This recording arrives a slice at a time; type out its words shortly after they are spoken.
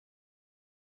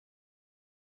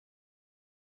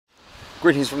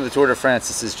Greetings from the Tour de France.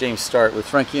 This is James Start with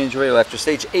Frankie Andreou after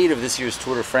stage 8 of this year's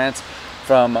Tour de France,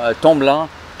 from Tomblain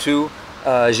to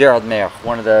Gérardmer,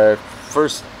 one of the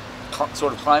first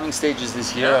sort of climbing stages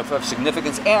this year of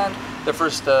significance, and the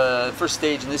first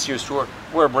stage in this year's tour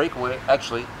where a breakaway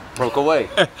actually broke away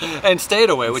and stayed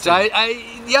away, which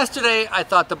yesterday I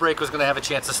thought the break was going to have a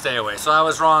chance to stay away, so I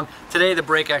was wrong. Today the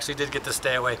break actually did get to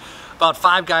stay away. About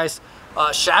 5 guys.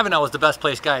 Chavanel was the best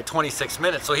placed guy at 26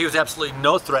 minutes, so he was absolutely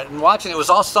no threat. And watching, it was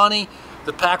all sunny.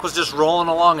 The pack was just rolling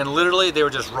along, and literally they were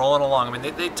just rolling along. I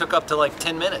mean, they took up to like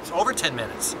 10 minutes, over 10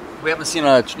 minutes. We haven't seen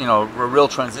a a real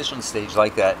transition stage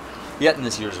like that yet in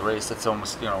this year's race. It's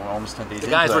almost almost 10 days. The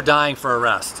guys were dying for a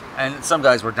rest, and some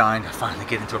guys were dying to finally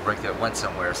get into a break that went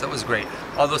somewhere. So that was great.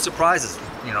 Although surprises,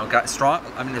 got strong.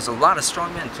 I mean, there's a lot of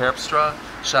strong men. Terpstra,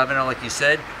 Chavanel, like you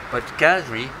said, but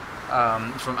Kadri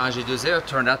from AG2R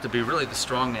turned out to be really the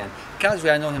strong man. Kadri,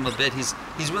 I know him a bit. He's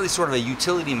really sort of a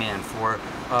utility man for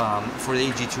the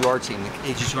AG2R team. The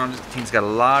AG2R team's got a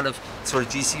lot of sort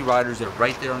of GC riders that are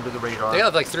right there under the radar. They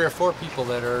have like 3 or 4 people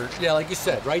that are, yeah, like you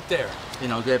said, right there. They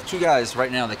have 2 guys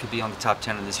right now that could be on the top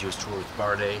 10 of this year's tour with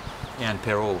Bardet and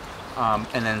Perrault.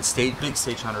 And then big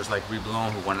stage hunters like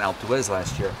Riblon, who won Alpe d'Huez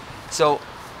last year. So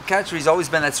Kadri's always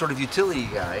been that sort of utility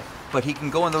guy, but he can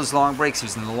go in those long breaks. He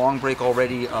was in the long break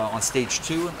already on stage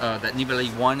 2 that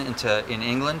Nibali won in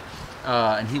England.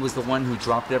 And he was the one who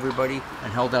dropped everybody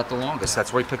and held out the longest.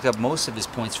 That's where he picked up most of his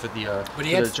points for the But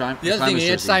the other thing, he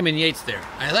had Simon Yates there.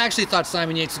 I actually thought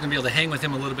Simon Yates was going to be able to hang with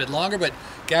him a little bit longer, but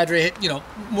Kadri,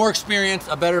 more experience,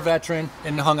 a better veteran,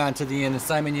 and hung on to the end. And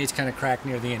Simon Yates kind of cracked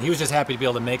near the end. He was just happy to be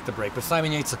able to make the break. But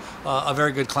Simon Yates, a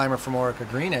very good climber from Orica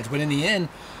Green Edge. But in the end,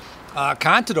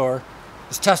 Contador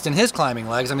was testing his climbing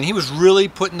legs. I mean, he was really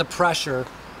putting the pressure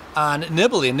on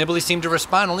Nibali, and Nibali seemed to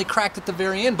respond. Only cracked at the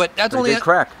very end, but that's only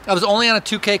that was only on a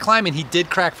 2K climb, and he did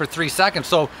crack for 3 seconds.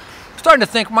 So, I'm starting to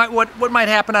think what might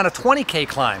happen on a 20K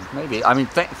climb. Maybe. I mean,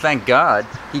 thank God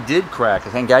he did crack.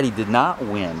 Thank God he did not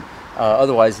win.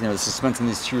 Otherwise, the suspense in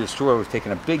this year's tour was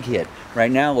taking a big hit.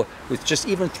 Right now, with just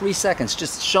even 3 seconds,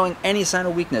 just showing any sign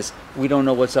of weakness, we don't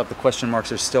know what's up. The question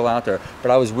marks are still out there.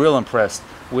 But I was real impressed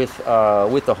with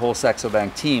the whole Saxo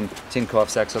Bank team, Tinkoff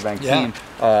Saxo Bank team.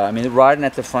 I mean, riding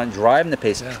at the front, driving the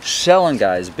pace, shelling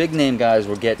guys. Big name guys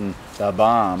were getting the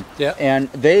bomb. Yeah. And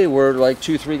they were like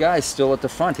 2-3 guys still at the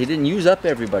front. He didn't use up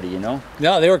everybody, No,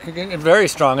 they were very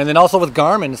strong. And then also with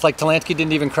Garmin, it's like Talansky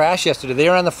didn't even crash yesterday. They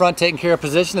were on the front taking care of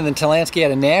position, and then Talansky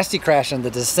had a nasty crash on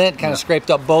the descent, kind of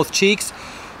scraped up both cheeks.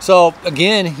 So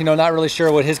again, not really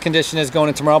sure what his condition is going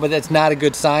in tomorrow, but that's not a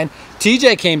good sign.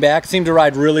 TJ came back, seemed to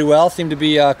ride really well, seemed to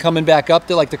be coming back up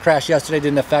there, like the crash yesterday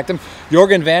didn't affect him.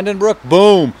 Jorgen Vandenbroek,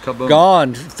 boom, kaboom.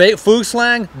 Gone.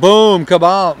 Fuglsang, boom,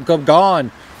 kaboom,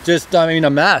 gone. Just, a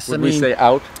mess. Would we say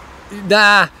out?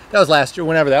 Nah, that was last year,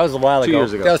 whenever, that was a while ago. 2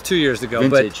 years ago. That was 2 years ago.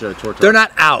 Vintage, but they're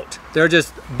not out. They're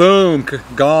just, boom,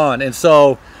 gone. And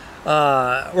so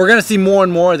we're going to see more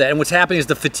and more of that. And what's happening is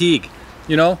the fatigue.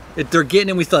 They're getting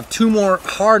in. We still have 2 more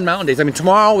hard mountain days. I mean,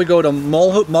 tomorrow we go to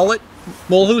Mulhouse.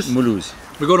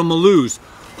 We go to Mulhouse.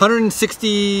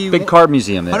 160. Big carb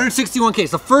museum there. 161K.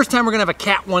 It's the first time we're going to have a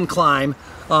Cat 1 climb.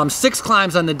 6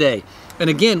 climbs on the day. And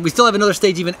again, we still have another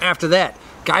stage even after that.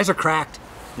 Guys are cracked.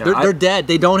 Yeah, they're dead.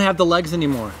 They don't have the legs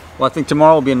anymore. Well, I think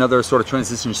tomorrow will be another sort of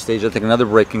transition stage. I think another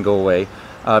break can go away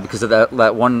because of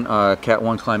that one Cat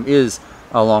 1 climb is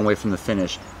a long way from the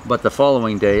finish. But the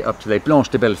following day, up to the Planche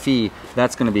de Bellefille,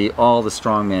 that's going to be all the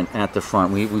strongmen at the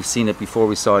front. We've seen it before.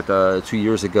 We saw it 2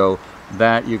 years ago.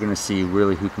 That you're going to see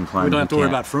really who can climb. We don't have to worry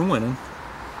about Froome winning.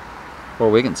 Or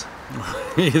Wiggins.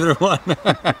 Either one.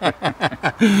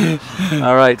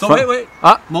 All right. So wait.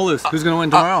 Mulhouse. Who's going to win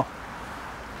tomorrow?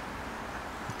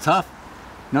 Tough.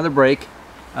 Another break.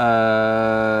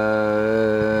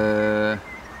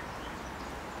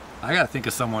 I gotta think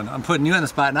of someone. I'm putting you on the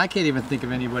spot, and I can't even think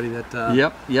of anybody that.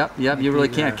 Yep. You really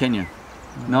can't, can you?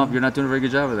 No, you're not doing a very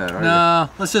good job of that, are you? No.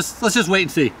 Let's just wait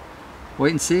and see.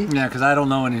 Wait and see. Yeah, because I don't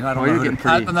know any.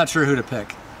 I'm not sure who to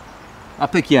pick. I'll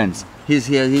pick Jens. He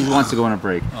wants to go on a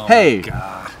break. Oh hey, my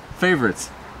God. Favorites.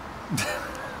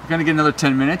 You're gonna get another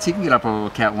 10 minutes. He can get up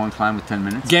a Cat 1 climb with 10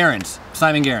 minutes. Simon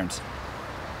Gerrans.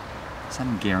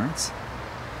 Simon Gerrans.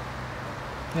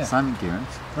 Yeah. Simon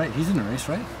Gerrans. Right. He's in the race,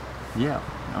 right? Yeah.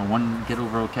 One get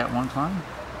over a Cat 1 climb.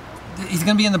 He's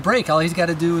gonna be in the break. All he's got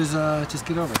to do is just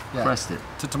get over. Yeah. Pressed it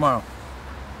to tomorrow.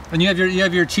 And you have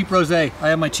your cheap rosé. I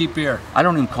have my cheap beer. I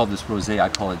don't even call this rosé. I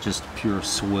call it just pure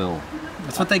swill.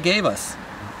 That's what they gave us.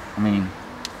 I mean.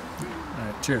 All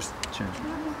right. Cheers. Cheers.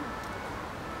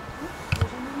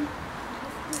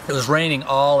 It was raining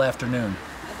all afternoon.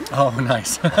 Oh,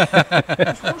 nice.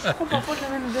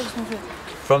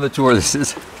 From the tour, this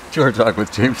is Tour Talk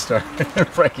with James Stark and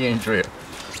Frankie Andrea.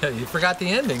 You forgot the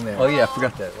ending there. Oh yeah, I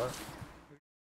forgot that. What?